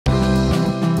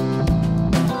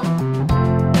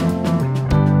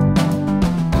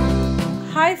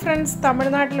friends, Tamil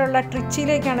Nadu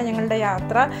ട്രിച്ചിയിലേക്കാണ് ഞങ്ങളുടെ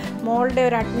യാത്ര. മോളുടെ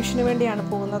ഒരു അഡ്മിഷന് വേണ്ടിയാണ്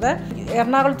പോകുന്നത്.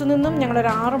 എറണാകുളത്തു നിന്നും ഞങ്ങൾ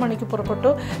ഒരു 6 മണിക്ക് പുറപ്പെട്ടു.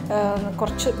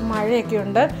 കുറച്ച് മഴയൊക്കെ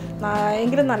ഉണ്ട്.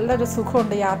 എങ്കിലും നല്ലൊരു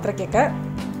സുഖമുണ്ട് യാത്രയ്ക്കൊക്കെ.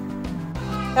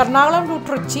 എറണാകുളം ടു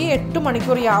ട്രിച്ചി 8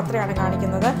 മണിക്കൂർ യാത്രയാണ്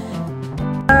കാണിക്കുന്നത്.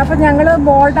 അപ്പോൾ ഞങ്ങൾ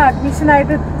മോളുടെ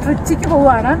അഡ്മിഷനായിട്ട് ട്രിച്ചിക്ക്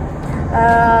പോവുകയാണ്.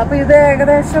 അപ്പോൾ ഇത്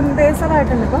ഏകദേശം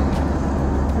ദിവസമായിട്ടുണ്ട്. ഇപ്പോൾ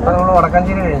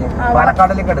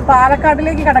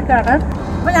പാലക്കാടിലേക്ക് കിടക്കുകയാണ്.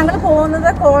 അപ്പോൾ ഞങ്ങൾ പോകുന്നത്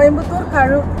കോയമ്പത്തൂർ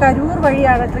കരൂർ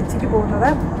വഴിയാണ് ട്രിച്ചിക്ക് പോകുന്നത്.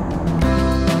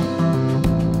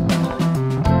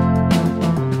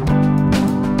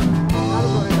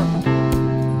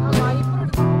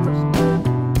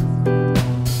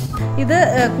 ഇത്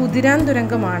കുതിരാൻ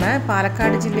തുരങ്കമാണ്.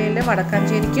 പാലക്കാട് ജില്ലയിലെ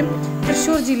വടക്കാഞ്ചേരിക്കും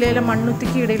തൃശ്ശൂർ ജില്ലയിലെ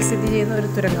മണ്ണുത്തിക്കും ഇടയിൽ സ്ഥിതി ചെയ്യുന്ന ഒരു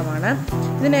തുരങ്കമാണ്.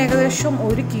 ഇതിന് ഏകദേശം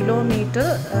 1 കിലോമീറ്റർ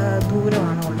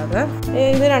ദൂരമാണ് ഉള്ളത്.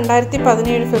 ഇത്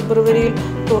 2017 ഫെബ്രുവരിയിൽ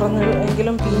തുറന്നു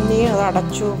എങ്കിലും പിന്നെയും അത്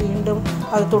അടച്ചു. വീണ്ടും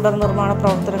അത് തുടർ നിർമ്മാണ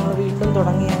പ്രവർത്തനങ്ങൾ വീണ്ടും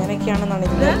തുടങ്ങി. അങ്ങനെയൊക്കെയാണെന്നാണ്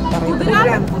ഇതിൽ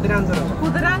പറയുന്നത്.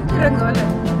 കുതിരാൻ തുരങ്കം അല്ലേ?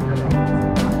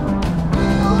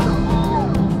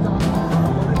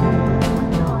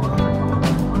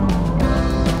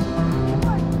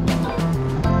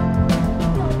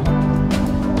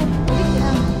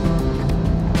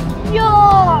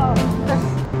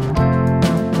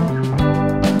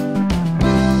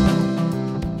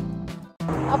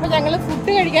 അപ്പോൾ ഞങ്ങൾ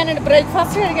ഫുഡ് കഴിക്കാനായിട്ട്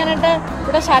ബ്രേക്ക്ഫാസ്റ്റ് കഴിക്കാനായിട്ട്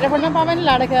ഇവിടെ ശരവണ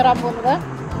ഭവനിലാണ് കയറാൻ പോകുന്നത്.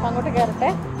 അപ്പം അങ്ങോട്ട്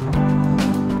കയറട്ടെ.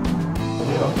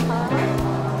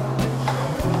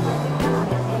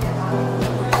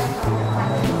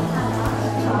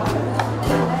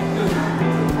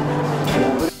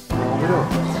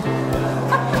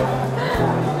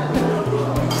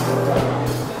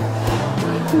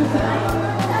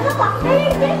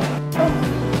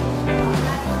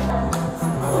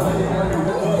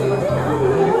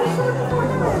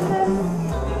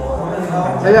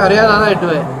 അറിയാതായിട്ട്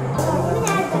പോയി.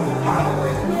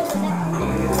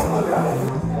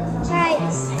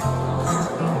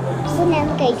 ഞാൻ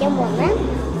കഴിക്കാൻ പോകുന്ന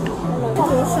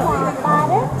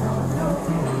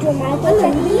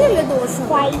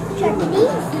വൈറ്റ് ചട്നി,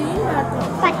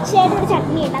 പച്ചയുടെ ഒരു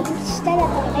ചട്നി ഉണ്ട്. അത്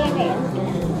ഇഷ്ടമില്ലാത്തതുകൊണ്ട് ഞാൻ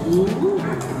കഴിക്കുന്നില്ല.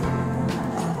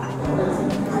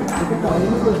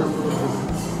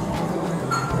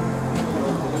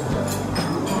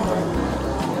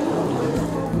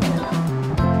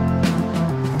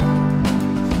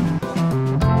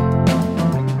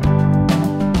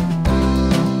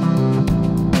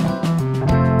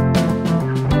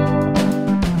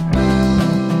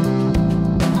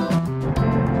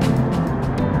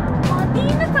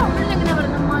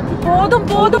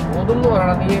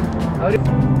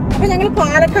 അപ്പൊ ഞങ്ങൾ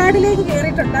പാലക്കാടിലേക്ക്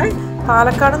കയറിയിട്ടുണ്ട്.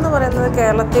 പാലക്കാട് എന്ന് പറയുന്നത്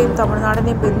കേരളത്തെയും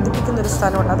തമിഴ്നാടിനെയും ബന്ധിപ്പിക്കുന്ന ഒരു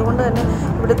സ്ഥലമുണ്ട്. അതുകൊണ്ട് തന്നെ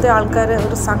ഇവിടുത്തെ ആൾക്കാർ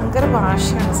ഒരു സങ്കര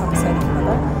ഭാഷയാണ്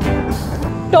സംസാരിക്കുന്നത്.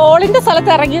 ടോളിന്റെ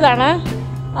സ്ഥലത്ത് ഇറങ്ങിയതാണ്.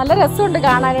 നല്ല രസമുണ്ട്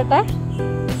കാണാനായിട്ട്.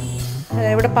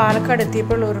 ഇവിടെ പാലക്കാട്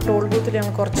എത്തിയപ്പോൾ ഒരു ടോൾ ബൂത്തിൽ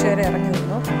ഞങ്ങൾ കുറച്ചു നേരം ഇറങ്ങി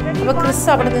നിന്നു. അപ്പോൾ ക്രിസ്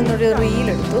അവിടെ നിന്നൊരു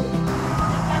റീലെടുത്തു.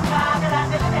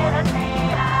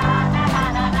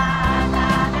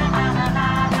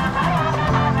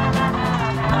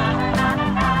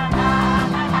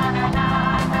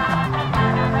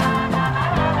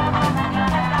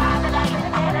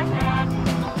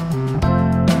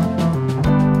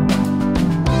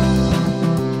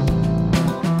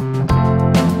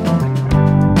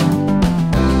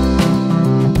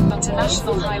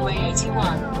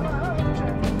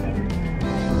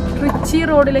 ട്രിച്ചി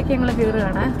റോഡിലേക്ക് ഞങ്ങൾ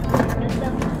കയറുകയാണ്.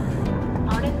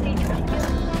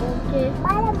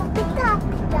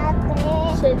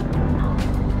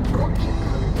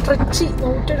 ട്രിച്ചി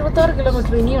 176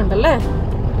 കിലോമീറ്റർ ഇനിയുണ്ടല്ലേ.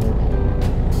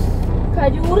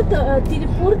 കരൂർ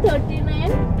തിരുപ്പൂർ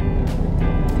 39.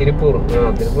 തിരുപ്പൂർ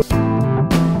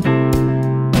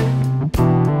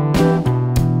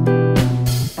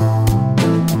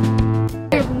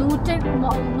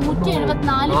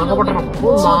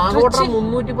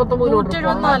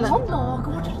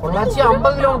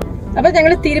അപ്പൊ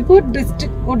ഞങ്ങള് തിരുപ്പൂർ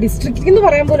ഡിസ്ട്രിക്ട് എന്ന്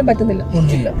പറയാൻ പോലും പറ്റുന്നില്ല.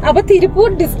 അപ്പൊ തിരുപ്പൂർ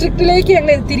ഡിസ്ട്രിക്റ്റിലേക്ക്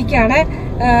ഞങ്ങൾ എത്തിയിരിക്കുകയാണ്.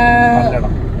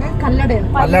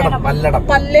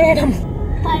 പല്ലേടം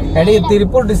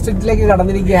തിരുപ്പൂർ ഡിസ്ട്രിക്റ്റിലേക്ക്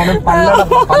കടന്നിരിക്കുകയാണ്.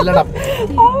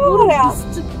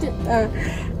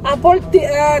 അപ്പോൾ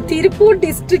തിരുപ്പൂർ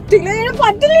ഡിസ്ട്രിക്റ്റിലെ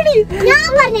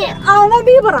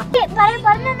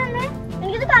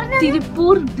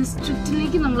തിരുപ്പൂർ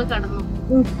ഡിസ്ട്രിക്റ്റിലേക്ക് നമ്മൾ കടന്നു.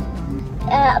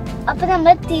 അപ്പൊ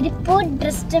നമ്മൾ തിരുപ്പൂർ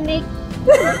ഡിസ്ട്രിക്റ്റിലേക്ക്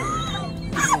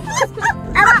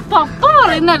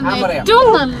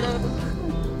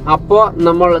അപ്പൊ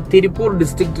നമ്മൾ തിരുപ്പൂർ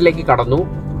ഡിസ്ട്രിക്റ്റിലേക്ക് കടന്നു.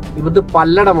 ഇത്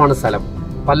പല്ലടമാണ് സ്ഥലം.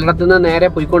 പല്ലടത്ത് നിന്ന് നേരെ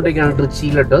പോയിക്കൊണ്ടിരിക്കുകയാണ്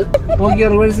ട്രിച്ചിയിലോട്ട്. നോക്കിയ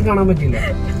റിവേഴ്സ് കാണാൻ പറ്റില്ല.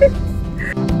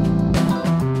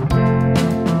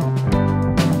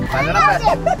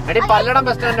 പല്ലടം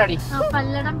ബസ് സ്റ്റാൻഡ് അടി.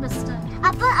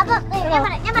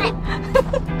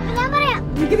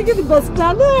 എനിക്ക് ബസ്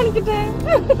സ്റ്റാൻഡ് കാണിക്കട്ടെ.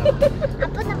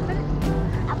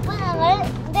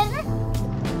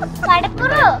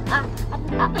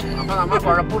 അപ്പൊ നമ്മൾ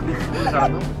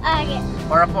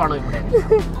കുഴപ്പമാണ് ഇവിടെ.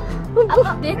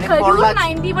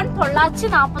 പൊള്ളാച്ചി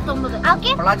 49.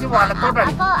 പൊള്ളാച്ചി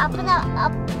വലത്തോട്ടാണ്.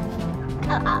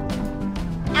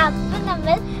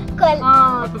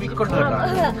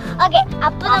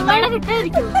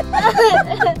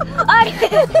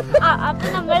 അപ്പൊ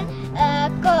നമ്മൾ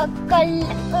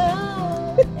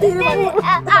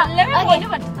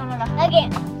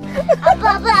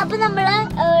അപ്പൊ നമ്മള്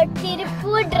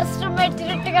തിരുപ്പൂർ ഡ്രസ്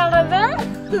റൂമിട്ട് കാണുന്നത്.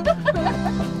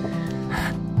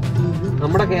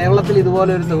 നമ്മുടെ കേരളത്തിൽ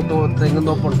ഇതുപോലെ ഒരു തെങ്ങും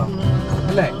തോപ്പുണ്ടോ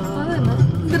അല്ലേ?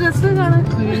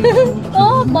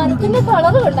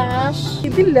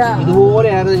 ഇതില്ല,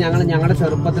 ഇതുപോലെയായിരുന്നു ഞങ്ങളുടെ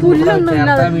ചെറുപ്പത്തിൽ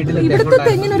വീട്ടിൽ. ഇവിടുത്തെ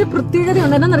തെങ്ങിന് ഒരു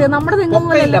പ്രത്യേകതയുണ്ട്. എന്നറിയാം, നമ്മുടെ തെങ്ങും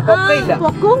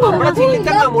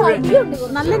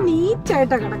നല്ല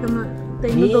നീറ്റായിട്ടാ കിടക്കുന്നത്.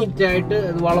 നീറ്റായിട്ട്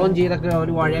വളവും ചെയ്തൊക്കെ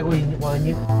ഒരു വഴയൊക്കെ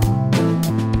വാങ്ങി.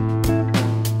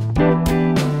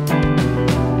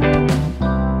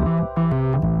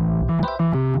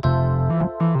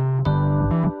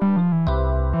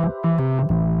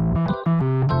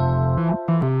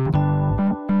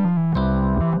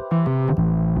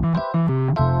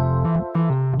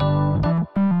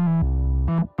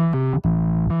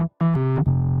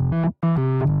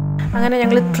 അങ്ങനെ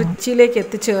ഞങ്ങൾ ട്രിച്ചിയിലേക്ക്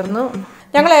എത്തിച്ചേർന്നു.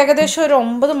 ഞങ്ങൾ ഏകദേശം ഒരു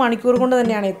 9 മണിക്കൂർ കൊണ്ട്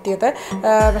തന്നെയാണ് എത്തിയത്.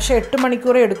 പക്ഷേ 8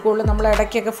 മണിക്കൂറേ എടുക്കുകയുള്ളൂ. നമ്മൾ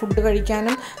ഇടയ്ക്കൊക്കെ ഫുഡ്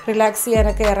കഴിക്കാനും റിലാക്സ്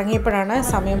ചെയ്യാനൊക്കെ ഇറങ്ങിയപ്പോഴാണ്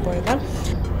സമയം പോയത്.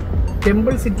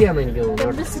 ടെമ്പിൾ സിറ്റിയാണ് എനിക്ക്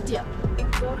തോന്നുന്നത്.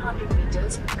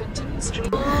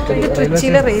 ഇത്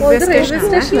ട്രിച്ചിയിലെ റെയിൽവേ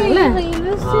സ്റ്റേഷനല്ലേ?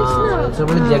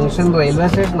 ജംഗ്ഷൻ റെയിൽവേ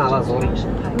സ്റ്റേഷനാണ്. Sorry,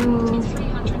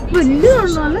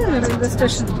 വലിയതാണല്ലേ railway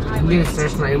station. വലിയ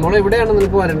സ്റ്റേഷനായി. മോളെ ഇവിടെയാണ്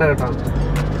നിനക്ക് വരേണ്ട കേട്ടോ.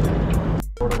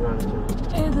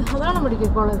 അതാണ് മെഡിക്കൽ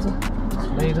കോളേജ്.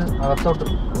 ഇത് അകത്തോട്ട്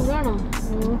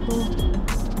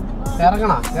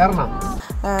കേറണം.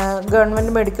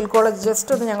 ഗവൺമെൻറ് മെഡിക്കൽ കോളേജ്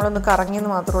ജസ്റ്റ് ഒന്ന് ഞങ്ങളൊന്ന്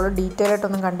കറങ്ങിയെന്ന് മാത്രമേ ഉള്ളൂ. ഡീറ്റെയിൽ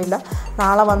ആയിട്ടൊന്നും കണ്ടില്ല.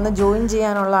 നാളെ വന്ന് ജോയിൻ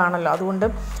ചെയ്യാനുള്ളതാണല്ലോ, അതുകൊണ്ട്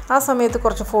ആ സമയത്ത്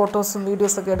കുറച്ച് ഫോട്ടോസും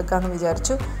വീഡിയോസൊക്കെ എടുക്കാമെന്ന്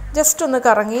വിചാരിച്ചു. ജസ്റ്റ് ഒന്ന്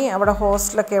കറങ്ങി അവിടെ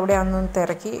ഹോസ്റ്റലൊക്കെ എവിടെയാണെന്ന്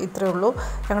തിരക്കി. ഇത്രയേ ഉള്ളൂ.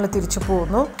 ഞങ്ങൾ തിരിച്ചു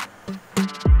പോകുന്നു.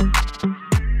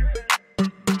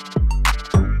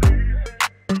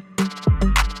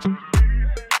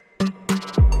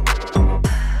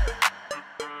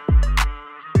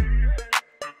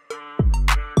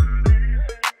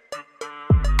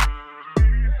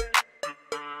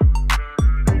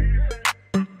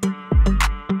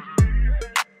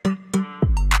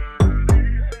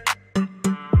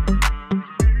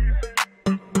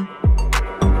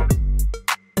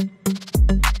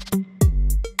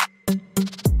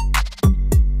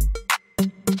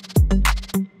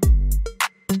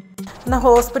 എന്നാൽ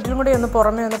ഹോസ്പിറ്റലും കൂടി ഒന്ന്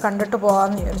പുറമേ ഒന്ന് കണ്ടിട്ട്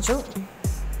പോകാമെന്ന് വിചാരിച്ചു.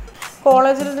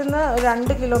 കോളേജിൽ നിന്ന്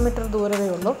 2 കിലോമീറ്റർ ദൂരമേ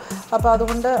ഉള്ളൂ. അപ്പോൾ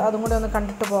അതുകൊണ്ട് അതും കൂടി ഒന്ന്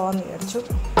കണ്ടിട്ട് പോകാമെന്ന് വിചാരിച്ചു.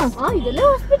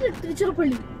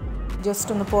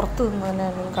 ജസ്റ്റ് ഒന്ന് പുറത്തു നിന്ന് തന്നെ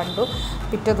കണ്ടു.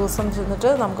 പിറ്റേ ദിവസം ചെന്നിട്ട്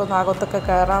നമുക്കൊന്ന് അകത്തൊക്കെ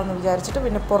കയറാമെന്ന് വിചാരിച്ചിട്ട്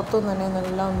പിന്നെ പുറത്തു നിന്ന് തന്നെ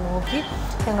എല്ലാം നോക്കി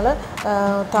ഞങ്ങൾ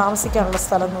താമസിക്കാനുള്ള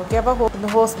സ്ഥലം നോക്കി. അപ്പോൾ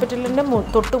ഹോസ്പിറ്റലിൻ്റെ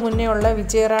തൊട്ട് മുന്നേ ഉള്ള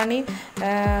വിജയറാണി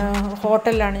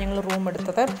ഹോട്ടലിലാണ് ഞങ്ങൾ റൂം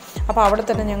എടുത്തത്. അപ്പോൾ അവിടെ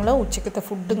തന്നെ ഞങ്ങൾ ഉച്ചക്കത്തെ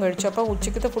ഫുഡും കഴിച്ചു. അപ്പോൾ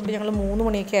ഉച്ചക്കത്തെ ഫുഡ് ഞങ്ങൾ 3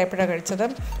 മണിയൊക്കെ ആയപ്പോഴാണ് കഴിച്ചത്.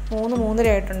 3-3:30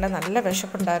 ആയിട്ടുണ്ട്. നല്ല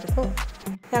വിശപ്പുണ്ടായിരുന്നു.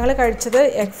 ഞങ്ങൾ കഴിച്ചത്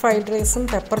എഗ് ഫ്രൈഡ് റൈസും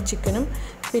പെപ്പർ ചിക്കനും,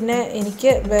 പിന്നെ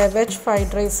എനിക്ക് വെജ്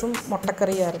ഫ്രൈഡ് റൈസും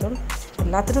മുട്ടക്കറിയായിരുന്നു.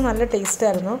 എല്ലാത്തിനും നല്ല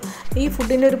ടേസ്റ്റായിരുന്നു. ഈ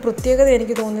ഫുഡിൻ്റെ ഒരു പ്രത്യേകത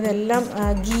എനിക്ക് തോന്നിയത് എല്ലാം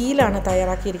ഗീയിലാണ്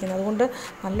തയ്യാറാക്കിയിരിക്കുന്നത്. അതുകൊണ്ട്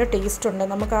നല്ല ടേസ്റ്റുണ്ട്.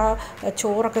 നമുക്ക് ആ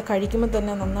ചോറൊക്കെ കഴിക്കുമ്പോൾ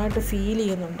തന്നെ നന്നായിട്ട് ഫീൽ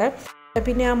ചെയ്യുന്നുണ്ട്.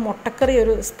 പിന്നെ ആ മുട്ടക്കറി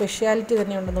ഒരു സ്പെഷ്യാലിറ്റി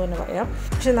തന്നെയുണ്ടെന്ന് തന്നെ പറയാം.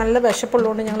 പക്ഷെ നല്ല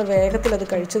വിശപ്പുള്ളതുകൊണ്ട് ഞങ്ങൾ വേഗത്തിൽ അത്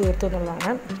കഴിച്ചു തീർത്തു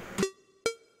എന്നുള്ളതാണ്.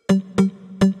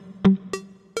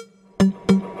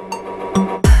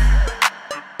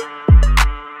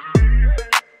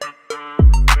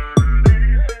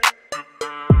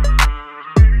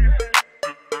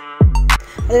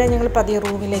 അതിന് ഞങ്ങൾ പതിയെ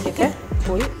റൂമിലേക്കൊക്കെ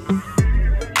പോയി.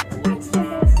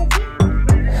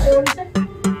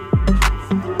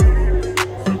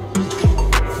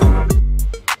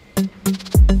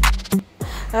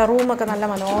 റൂമൊക്കെ നല്ല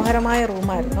മനോഹരമായ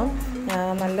റൂമായിരുന്നു.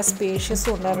 നല്ല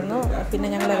സ്പേഷ്യസും ഉണ്ടായിരുന്നു. പിന്നെ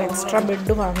ഞങ്ങൾ എക്സ്ട്രാ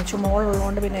ബെഡ് വാങ്ങിച്ചു.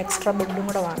 മോളുള്ളതുകൊണ്ട് പിന്നെ എക്സ്ട്രാ ബെഡും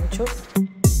കൂടെ വാങ്ങിച്ചു.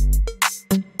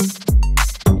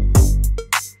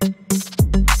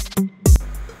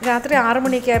 രാത്രി 6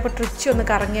 മണിയൊക്കെ ആയപ്പോൾ ട്രിച്ചി ഒന്ന്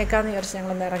കറങ്ങിയേക്കാമെന്ന് വിചാരിച്ച്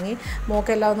ഞങ്ങളൊന്ന് ഇറങ്ങി.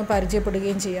 മോക്കെല്ലാം ഒന്ന്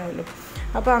പരിചയപ്പെടുകയും ചെയ്യാമല്ലോ.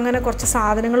 അപ്പോൾ അങ്ങനെ കുറച്ച്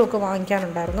സാധനങ്ങളൊക്കെ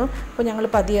വാങ്ങിക്കാനുണ്ടായിരുന്നു. അപ്പോൾ ഞങ്ങൾ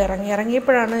പതിയെ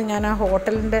ഇറങ്ങിയപ്പോഴാണ് ഞാൻ ആ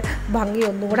ഹോട്ടലിൻ്റെ ഭംഗി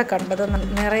ഒന്നുകൂടെ കണ്ടത്.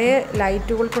 നിറയെ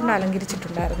ലൈറ്റുകൾ കൊണ്ട്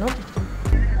അലങ്കരിച്ചിട്ടുണ്ടായിരുന്നു.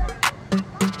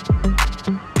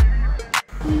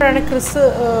 അപ്പോഴാണ് ക്രിസ്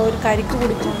ഒരു കരിക്ക്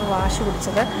കുടിക്കണമെന്ന് വാശി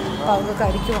പിടിച്ചത്. അപ്പോൾ അവർക്ക്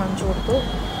കരിക്ക് വാങ്ങിച്ചു കൊടുത്തു.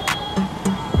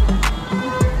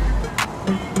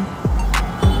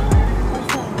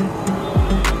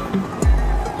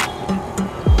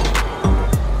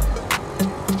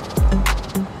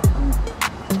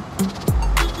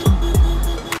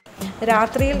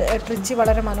 രാത്രിയിൽ ട്രിച്ചി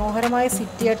വളരെ മനോഹരമായ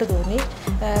സിറ്റിയായിട്ട് തോന്നി.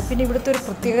 പിന്നെ ഇവിടുത്തെ ഒരു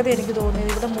പ്രത്യേകത എനിക്ക് തോന്നിയത്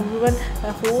ഇവിടെ മുഴുവൻ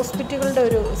ഹോസ്പിറ്റലുകളുടെ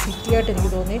ഒരു സിറ്റിയായിട്ട്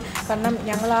എനിക്ക് തോന്നി. കാരണം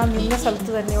ഞങ്ങൾ ആ നിന്ന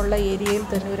സ്ഥലത്ത് തന്നെയുള്ള ഏരിയയിൽ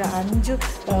തന്നെ ഒരു 5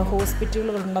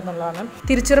 ഹോസ്പിറ്റലുകളുണ്ടെന്നുള്ളതാണ്.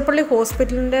 തിരുച്ചിറപ്പള്ളി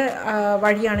ഹോസ്പിറ്റലിൻ്റെ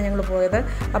വഴിയാണ് ഞങ്ങൾ പോയത്.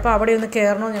 അപ്പോൾ അവിടെ ഒന്ന്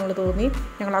കയറണമെന്ന് ഞങ്ങൾ തോന്നി.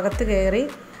 ഞങ്ങൾ അകത്ത് കയറി.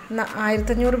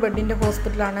 1500 ബെഡിൻ്റെ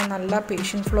ഹോസ്പിറ്റലാണ്. നല്ല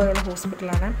പേഷ്യൻ്റ് ഫ്ലോ ഉള്ള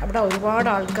ഹോസ്പിറ്റലാണ്. അവിടെ ഒരുപാട്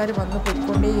ആൾക്കാർ വന്ന്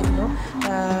പോയിക്കൊണ്ടേയിരുന്നു.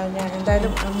 ഞാൻ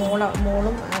എന്തായാലും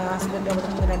മോളും ഹസ്ബൻഡും അവിടെ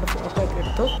നിന്ന് 2 ഫോട്ടോ ഒക്കെ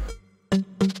എടുത്തു.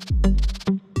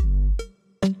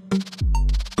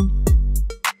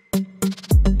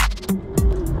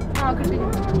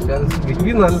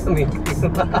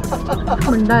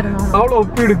 അവൾ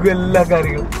ഒപ്പിയെടുക്കും എല്ലാ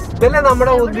കാര്യങ്ങളും. ഇതല്ലേ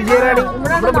നമ്മുടെ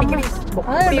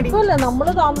നമ്മൾ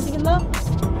താമസിക്കുന്ന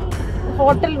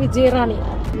ഹോട്ടൽ വിജയറാണി.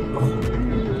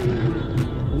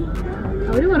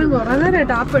 അവർ പറയും കുറേ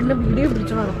നേരമായിട്ട് ആ പെണ്ണ് വീഡിയോ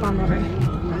പിടിച്ചു നടപ്പാന്ന് പറയും.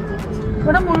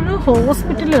 ഇവിടെ മുഴുവൻ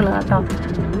ഹോസ്പിറ്റലുകളാണ് കേട്ടോ.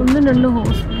 1, 2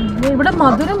 ഹോസ്പിറ്റൽ. ഇവിടെ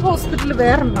മധുരം ഹോസ്പിറ്റൽ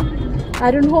വേറെണ്ണം.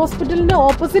 അരുൺ ഹോസ്പിറ്റലിന്റെ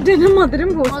ഓപ്പോസിറ്റ് മധുരം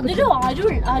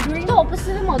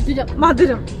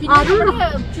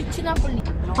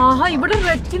ആഹാ. ഇവിടെ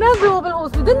റെറ്റിന ഗ്ലോബൽ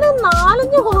ഹോസ്പിറ്റൽ. ഇതിന്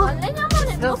 4-5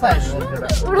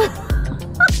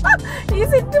 ഈ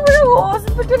സിറ്റി മുഴുവൻ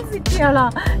ഹോസ്പിറ്റൽ സിറ്റിയാണോ?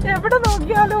 എവിടെ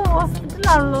നോക്കിയാലും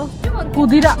ഹോസ്പിറ്റലാണല്ലോ.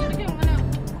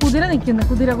 കുതിര നിൽക്കുന്നു.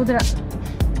 കുതിര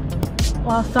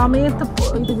സമയത്ത്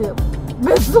ഇത്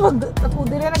ബസ് വന്ന്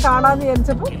കുതിരനെ കാണാന്ന്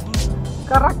വിചാരിച്ചപ്പോൾ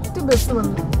കറക്റ്റ് ബസ്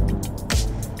വന്നു.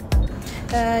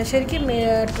 ശരിക്കും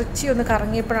ട്രിച്ചി ഒന്ന്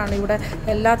കറങ്ങിയപ്പോഴാണ് ഇവിടെ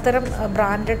എല്ലാത്തരം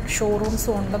ബ്രാൻഡഡ്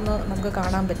ഷോറൂംസും ഉണ്ടെന്ന് നമുക്ക്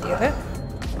കാണാൻ പറ്റിയത്.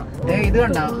 ഇത്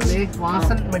കണ്ടോ,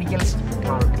 മെഡിക്കൽ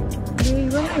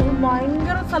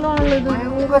ഭയങ്കര സ്ഥലമാണല്ലോ ഇത്.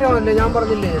 ഭയങ്കരമല്ലേ, ഞാൻ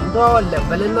പറഞ്ഞില്ലേ എന്തോ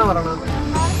ലെവലെന്നാ പറയണത്.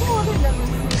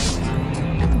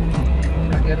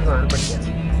 പഠിക്കാൻ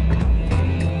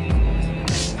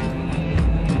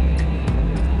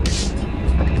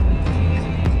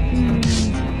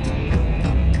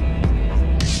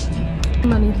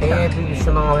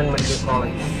K.A.P.Viswanatham മെഡിക്കൽ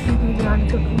കോളേജ്.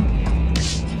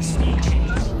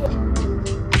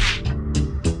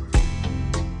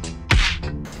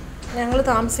 ഞങ്ങൾ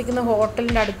താമസിക്കുന്ന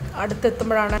ഹോട്ടലിൻ്റെ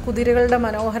അടുത്തെത്തുമ്പോഴാണ് കുതിരകളുടെ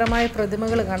മനോഹരമായ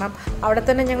പ്രതിമകൾ കാണാം. അവിടെ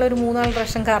തന്നെ ഞങ്ങളൊരു 3-4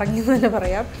 പ്രാവശ്യം കറങ്ങി എന്ന് തന്നെ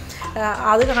പറയാം.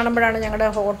 അത് കാണുമ്പോഴാണ് ഞങ്ങളുടെ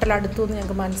ഹോട്ടൽ അടുത്തു എന്ന്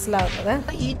ഞങ്ങൾക്ക് മനസ്സിലാകുന്നത്.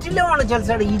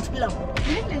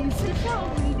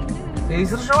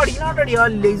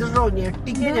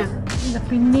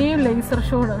 പിന്നെയും ലേസർ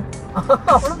ഷോ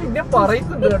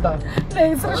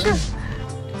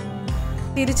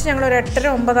തിരിച്ച് ഞങ്ങൾ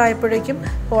 8-9 ആയപ്പോഴേക്കും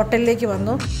ഹോട്ടലിലേക്ക്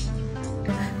വന്നു.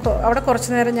 അവിടെ കുറച്ച്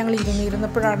നേരം ഞങ്ങൾ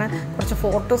ഇരുന്നപ്പോഴാണ് കുറച്ച്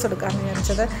ഫോട്ടോസ് എടുക്കാമെന്ന്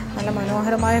വിചാരിച്ചത്. നല്ല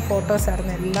മനോഹരമായ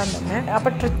ഫോട്ടോസായിരുന്നു എല്ലാം തന്നെ.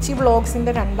 അപ്പോൾ ട്രിച്ചി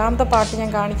വ്ളോഗ്സിൻ്റെ 2ാമത്തെ പാർട്ട്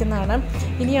ഞാൻ കാണിക്കുന്നതാണ്.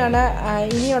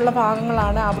 ഇനിയുള്ള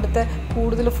ഭാഗങ്ങളാണ് അവിടുത്തെ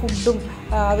കൂടുതൽ ഫുഡും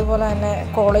അതുപോലെ തന്നെ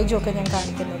കോളേജും ഒക്കെ ഞാൻ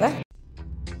കാണിക്കുന്നത്.